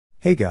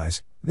Hey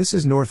guys, this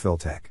is Northville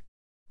Tech.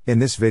 In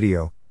this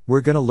video,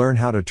 we're going to learn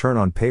how to turn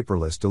on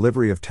paperless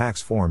delivery of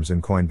tax forms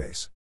in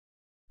Coinbase.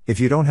 If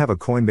you don't have a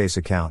Coinbase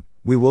account,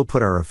 we will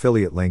put our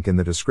affiliate link in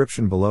the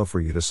description below for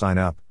you to sign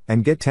up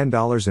and get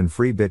 $10 in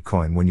free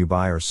Bitcoin when you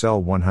buy or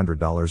sell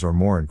 $100 or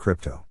more in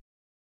crypto.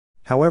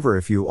 However,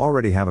 if you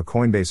already have a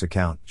Coinbase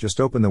account, just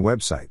open the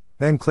website,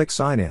 then click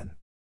Sign In.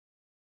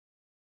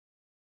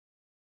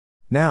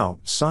 Now,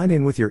 sign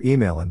in with your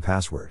email and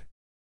password.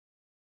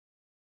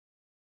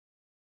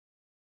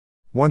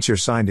 Once you're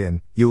signed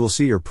in, you will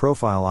see your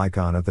profile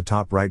icon at the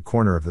top right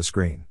corner of the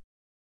screen.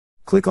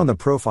 Click on the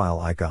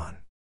profile icon.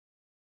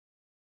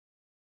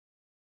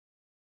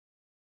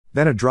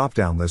 Then a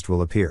drop-down list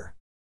will appear.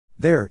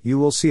 There, you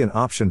will see an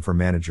option for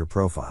Manage Your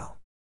Profile.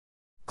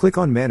 Click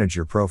on Manage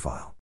Your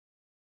Profile.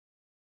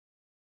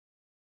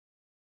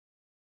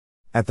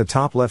 At the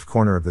top left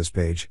corner of this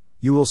page,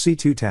 you will see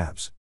two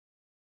tabs.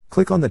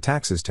 Click on the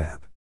Taxes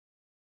tab.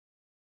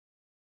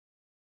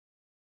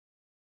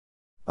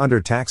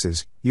 Under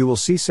Taxes, you will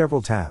see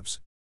several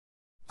tabs.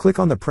 Click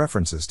on the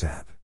Preferences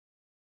tab.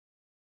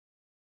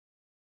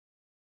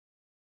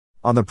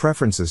 On the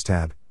Preferences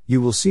tab, you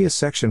will see a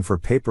section for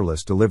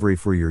paperless delivery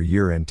for your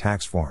year-end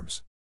tax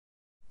forms.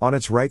 On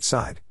its right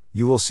side,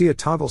 you will see a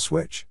toggle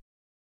switch.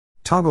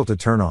 Toggle to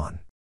turn on.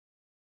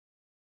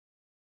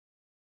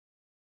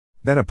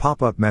 Then a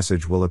pop-up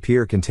message will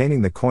appear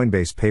containing the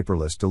Coinbase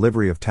Paperless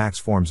Delivery of Tax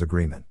Forms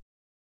agreement.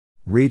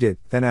 Read it,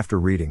 then after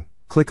reading,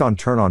 click on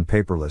Turn on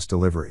Paperless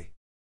Delivery.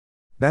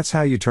 That's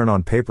how you turn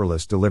on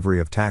paperless delivery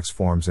of tax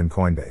forms in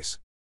Coinbase.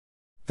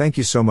 Thank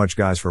you so much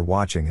guys for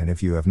watching, and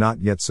if you have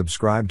not yet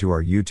subscribed to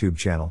our YouTube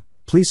channel,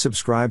 please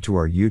subscribe to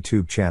our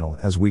YouTube channel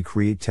as we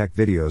create tech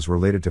videos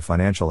related to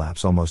financial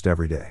apps almost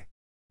every day.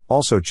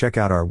 Also check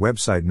out our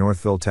website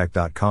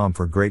northvilletech.com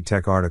for great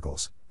tech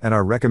articles, and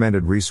our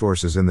recommended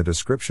resources in the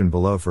description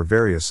below for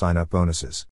various sign-up bonuses.